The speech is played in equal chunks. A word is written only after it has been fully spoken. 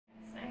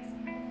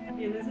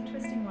Yeah, there's a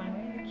twisting one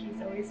way. The key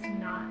is always to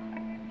not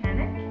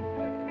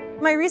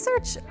panic. My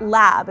research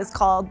lab is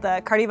called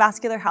the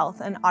Cardiovascular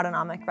Health and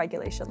Autonomic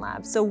Regulation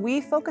Lab. So we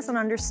focus on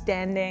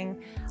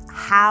understanding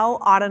how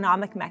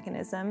autonomic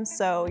mechanisms,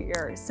 so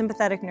your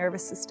sympathetic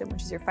nervous system,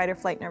 which is your fight or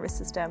flight nervous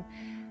system,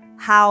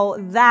 how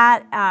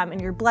that and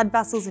your blood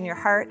vessels in your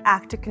heart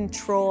act to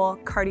control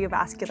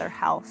cardiovascular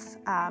health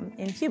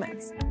in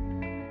humans.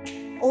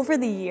 Over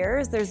the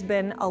years, there's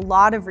been a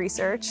lot of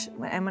research,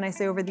 and when I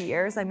say over the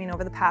years, I mean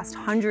over the past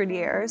 100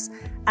 years,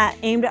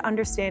 aimed at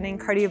understanding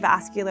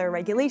cardiovascular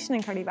regulation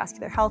and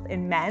cardiovascular health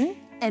in men.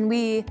 And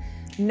we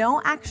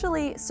know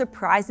actually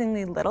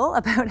surprisingly little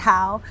about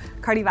how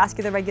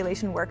cardiovascular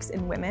regulation works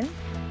in women.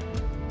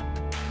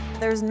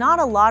 There's not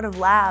a lot of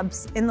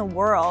labs in the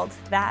world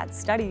that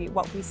study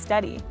what we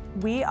study.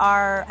 We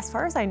are, as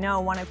far as I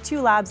know, one of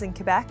 2 labs in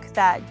Quebec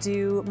that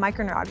do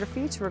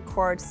microneurography to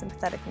record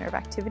sympathetic nerve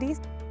activities.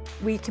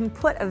 We can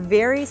put a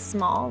very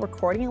small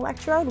recording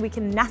electrode, we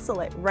can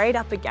nestle it right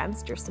up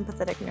against your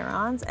sympathetic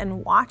neurons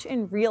and watch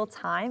in real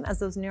time as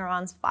those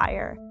neurons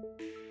fire.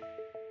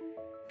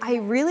 I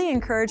really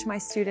encourage my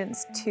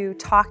students to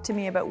talk to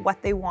me about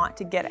what they want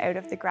to get out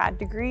of the grad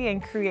degree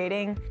and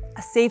creating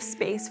a safe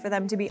space for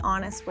them to be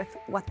honest with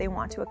what they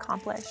want to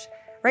accomplish.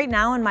 Right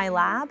now in my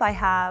lab, I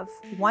have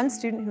one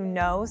student who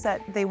knows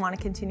that they want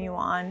to continue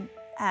on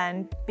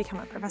and become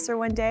a professor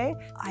one day.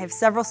 I have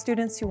several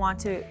students who want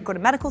to go to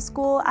medical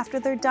school after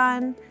they're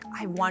done.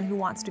 I have one who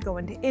wants to go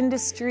into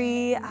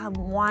industry,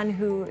 one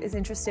who is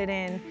interested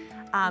in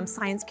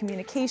science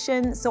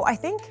communication. So I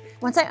think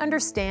once I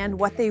understand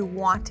what they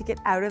want to get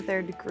out of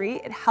their degree,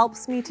 it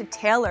helps me to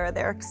tailor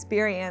their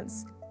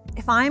experience.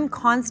 If I'm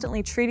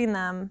constantly treating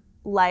them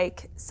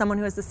like someone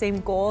who has the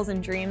same goals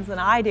and dreams than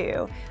I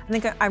do, I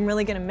think I'm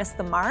really going to miss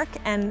the mark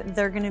and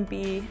they're going to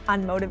be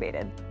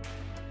unmotivated.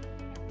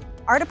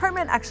 Our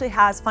department actually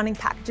has funding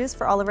packages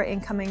for all of our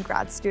incoming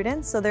grad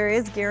students, so there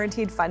is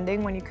guaranteed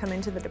funding when you come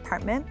into the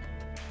department.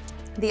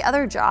 The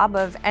other job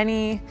of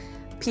any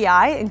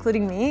PI,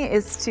 including me,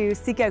 is to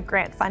seek out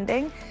grant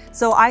funding.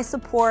 So I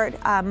support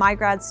my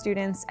grad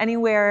students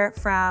anywhere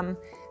from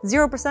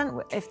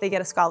 0% if they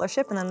get a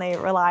scholarship and then they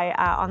rely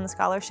on the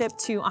scholarship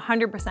to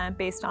 100%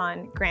 based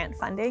on grant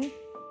funding.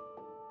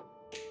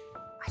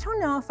 I don't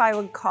know if I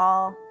would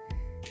call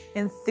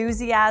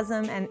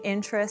enthusiasm and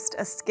interest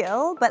a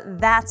skill, but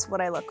that's what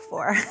I look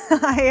for.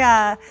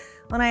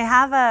 When I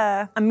have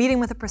a meeting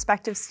with a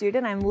prospective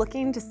student, I'm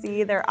looking to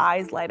see their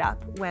eyes light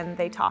up when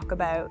they talk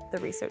about the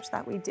research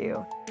that we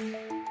do.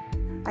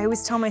 I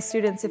always tell my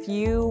students, if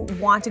you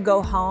want to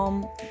go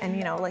home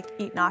and like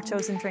eat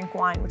nachos and drink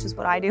wine, which is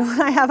what I do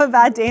when I have a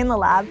bad day in the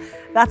lab,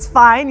 that's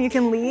fine, you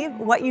can leave.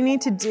 What you need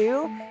to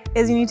do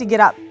is you need to get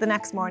up the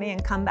next morning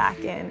and come back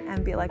in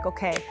and be like,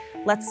 okay,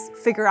 let's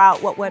figure out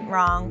what went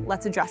wrong,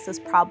 let's address this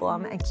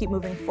problem and keep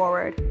moving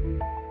forward.